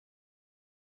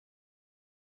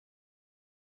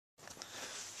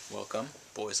Welcome,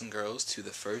 boys and girls, to the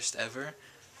first ever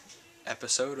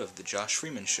episode of The Josh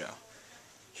Freeman Show.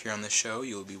 Here on the show,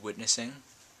 you will be witnessing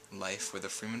life for the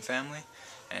Freeman family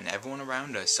and everyone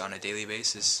around us on a daily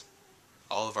basis.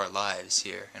 All of our lives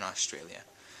here in Australia.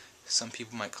 Some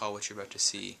people might call what you're about to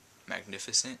see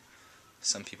magnificent.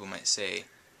 Some people might say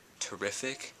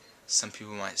terrific. Some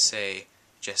people might say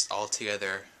just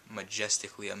altogether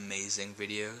majestically amazing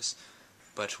videos.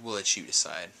 But we'll let you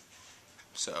decide.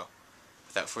 So,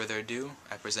 without further ado,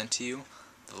 I present to you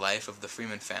the life of the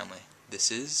Freeman family.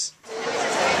 This is...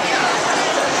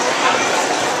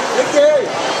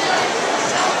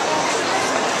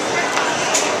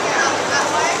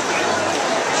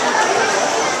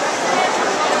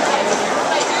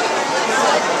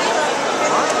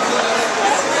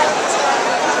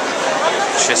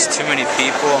 just too many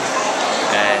people,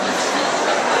 and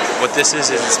what this is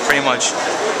pretty much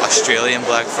Australian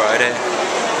Black Friday,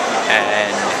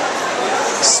 and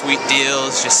sweet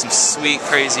deals, just some sweet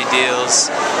crazy deals,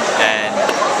 and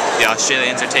the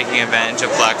Australians are taking advantage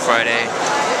of Black Friday,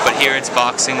 but here it's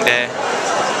Boxing Day.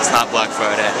 It's not Black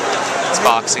Friday, it's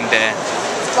Boxing Day.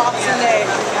 It's Boxing Day.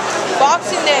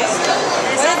 Boxing Day.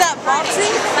 What is that,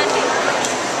 boxing?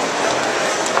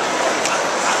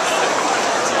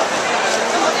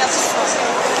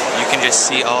 You can just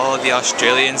see all of the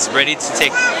Australians ready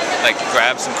to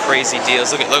grab some crazy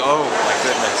deals. Look, oh my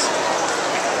goodness.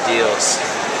 Deals.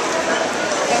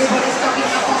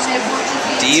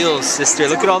 Deals, sister.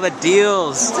 Look at all the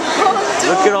deals.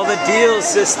 Look at all the deals,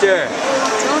 sister.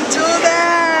 Don't do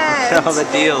that. Look at all the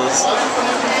deals.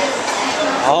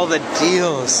 All the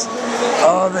deals.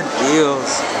 All the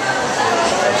deals.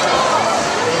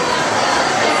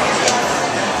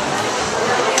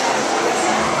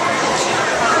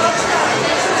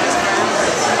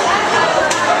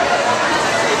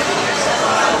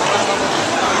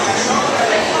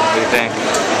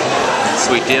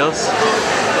 Sweet deals?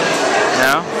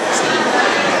 No?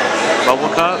 Bubble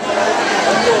cup?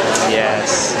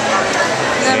 Yes.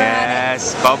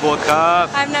 Yes, bubble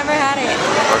cup. I've never had it.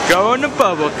 We're going to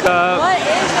bubble cup. What is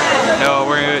that? No,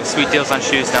 we're going to sweet deals on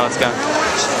shoes now. Let's go.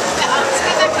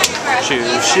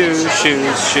 Shoes, shoes,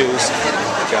 shoes, shoes.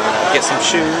 Gotta get some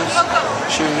shoes.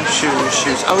 Shoes, shoes,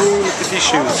 shoes. Oh, look at these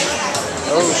shoes.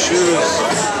 Oh, shoes.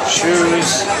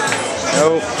 Shoes.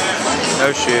 Nope.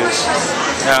 No shoes.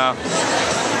 No.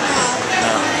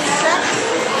 No.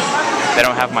 They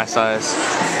don't have my size.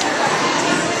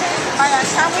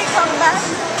 Can we come back?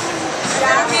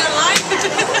 ¿Ya me online?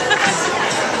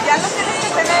 Ya lo tienes que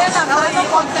tener en la mano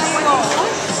contigo.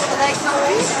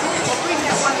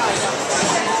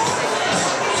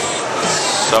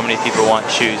 So many people want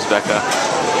shoes, Becca.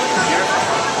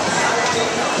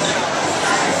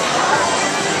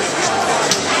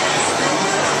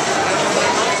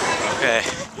 Okay,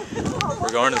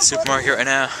 we're going to the supermarket right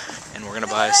now, and we're gonna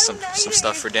buy some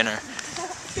stuff for dinner.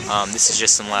 This is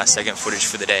just some last second footage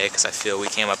for the day because I feel we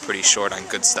came up pretty short on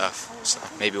good stuff. So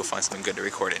maybe we'll find something good to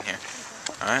record in here.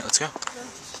 All right, let's go.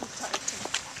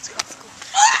 Let's go.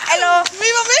 Hello,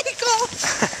 Viva Mexico!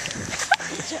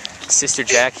 Sister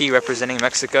Jackie representing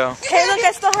Mexico. Hey, look,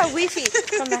 I stole her Wi-Fi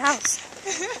from the house.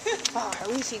 Oh, her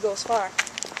Wi-Fi goes far.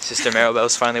 Sister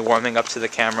Maribel's finally warming up to the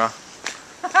camera.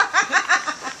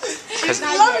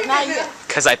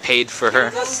 Because I paid for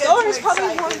her.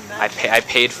 I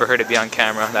paid for her to be on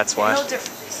camera. That's why.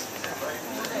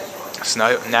 So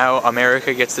now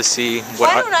America gets to see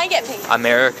what. Why don't I get paid?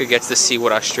 America gets to see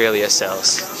what Australia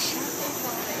sells.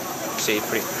 See,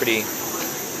 pretty.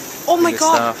 Oh my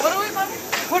God! Stuff.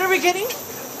 What are we getting?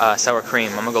 Sour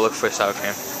cream. I'm gonna go look for sour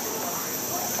cream.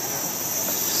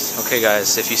 Okay,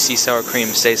 guys. If you see sour cream,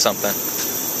 say something.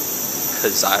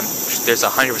 Because there's a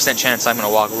 100% chance I'm gonna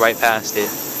walk right past it.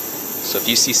 So if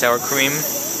you see sour cream,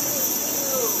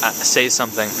 say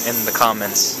something in the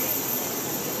comments.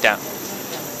 Down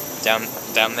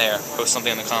there. Post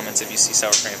something in the comments if you see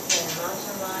sour cream.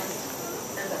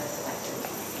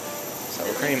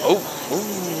 Sour cream. Oh,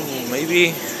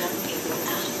 maybe.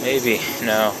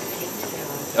 No.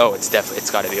 Oh, it's got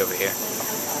to be over here.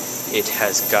 It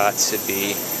has got to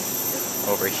be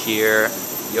over here.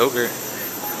 Yogurt.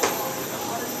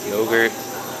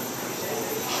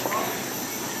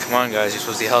 Come on, guys, you're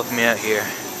supposed to be helping me out here.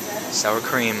 Sour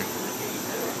cream.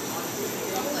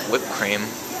 Whipped cream.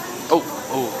 Oh,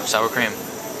 sour cream.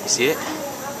 You see it?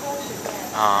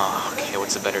 Okay,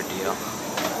 what's a better deal?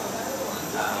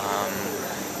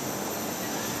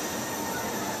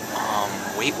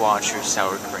 Weight Watchers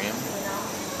sour cream.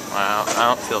 Well, I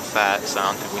don't feel fat, so I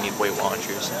don't think we need Weight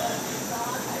Watchers.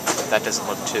 That doesn't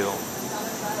look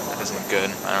good.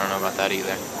 I don't know about that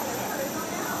either.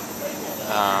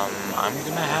 I'm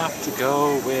gonna have to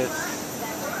go with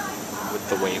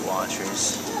the Weight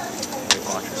Watchers. Weight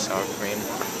Watchers sour cream.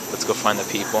 Let's go find the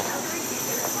people.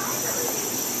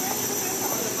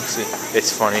 See,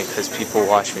 it's funny because people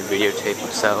watch me videotape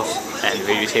themselves and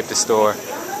videotape the store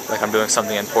like I'm doing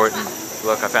something important.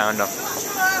 Look, I found them.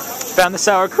 Found the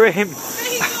sour cream.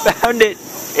 I found it.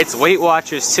 It's Weight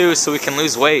Watchers too, so we can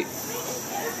lose weight.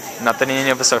 Not that any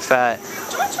of us are fat.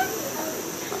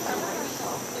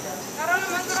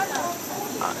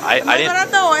 I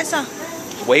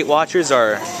didn't. Weight Watchers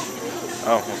are.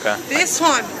 Oh, okay. This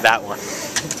one. That one.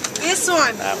 This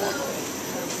one. That one.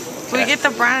 We get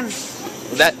the brand.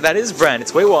 That is brand.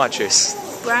 It's Weight Watchers.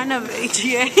 Brand of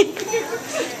ATA.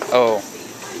 Oh.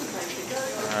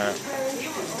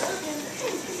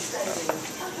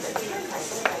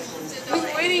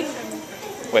 Who's waiting?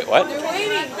 Wait, what? They're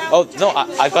waiting. Oh no,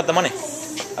 I've got the money.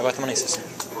 I got the money, sister.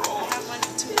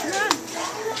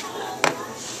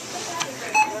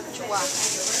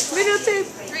 Videotape.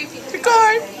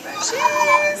 Record.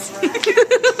 Cheers.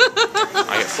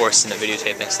 I get forced into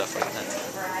videotaping stuff like that.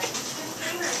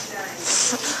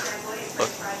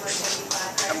 Look.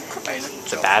 I'm crying.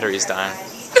 The battery's dying.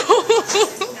 You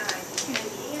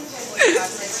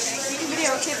can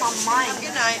videotape on mine.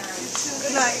 Good night.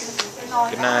 Good night.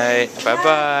 Good night. Bye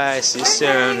bye. See you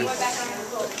soon.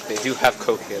 They do have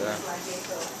Coke here though.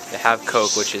 They have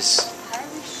Coke, which is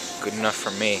good enough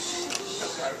for me.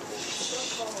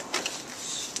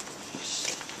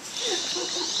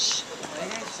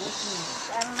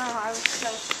 I don't know. I was so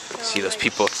See, those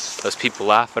people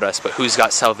laugh at us, but who's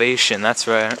got salvation? That's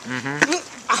right.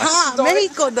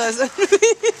 Mexico does.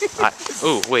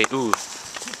 Ooh, wait, ooh.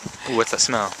 Ooh, what's that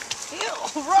smell?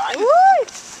 Ew, right.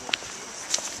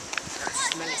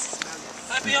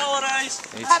 Happy holidays!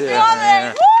 Me Happy too.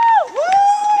 holidays. Yeah.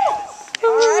 Woo!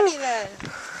 Woo! Alrighty then.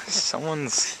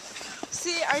 Someone's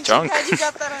See, aren't drunk. you glad you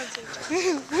got that on TikTok?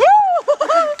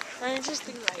 Woo!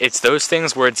 Interesting. It's those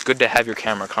things where it's good to have your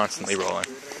camera constantly rolling.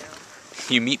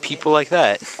 You meet people like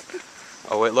that.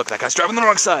 Oh wait, look, that guy's driving the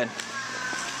wrong side.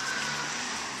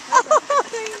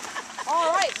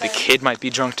 Alright. The kid might be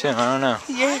drunk too, I don't know.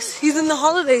 Yes, he's in the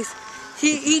holidays.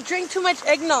 He drank too much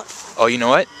eggnog. Oh, you know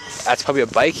what? That's probably a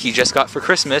bike he just got for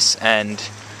Christmas, and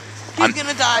He's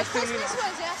gonna die.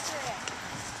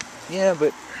 yeah,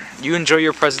 but you enjoy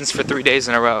your presents for 3 days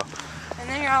in a row. And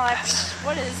then you're all like,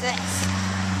 what is this?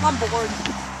 I'm bored.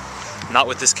 Not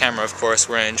with this camera, of course.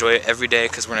 We're gonna enjoy it every day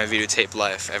because we're gonna videotape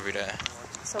life every day.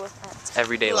 So what's that? It's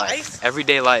everyday life. Life?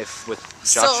 Everyday life with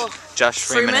Josh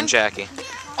Freeman Freeman? and Jackie.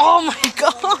 Oh my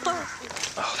god!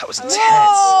 Oh, that was intense.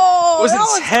 Whoa, It was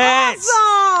that intense.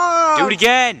 awesome. Do it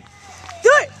again. Do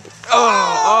it!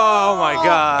 Oh my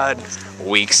god.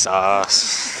 Weak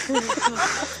sauce.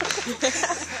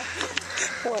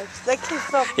 That kid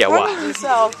felt Yeah, proud what? of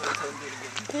himself.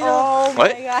 Oh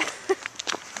What? my god.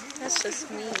 That's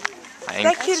just me.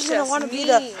 That kid is gonna want to be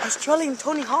the Australian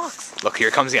Tony Hawks. Look, here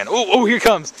it comes again. Oh, here it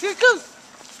comes. Here it comes.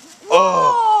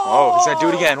 Oh, he's gonna do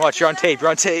it again. Watch, you're on tape. You're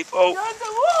on tape. Oh,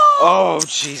 oh,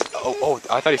 jeez. Oh,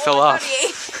 I thought he fell off.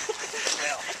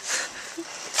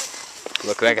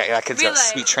 Look, that kid's got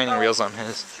sweet training wheels on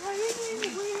his.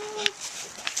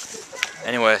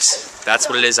 Anyways, that's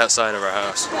what it is outside of our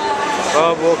house.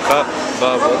 Bubble cup,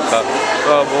 bubble cup,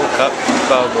 bubble cup,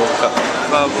 bubble cup,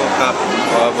 bubble cup,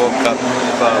 bubble cup,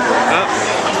 bubble cup.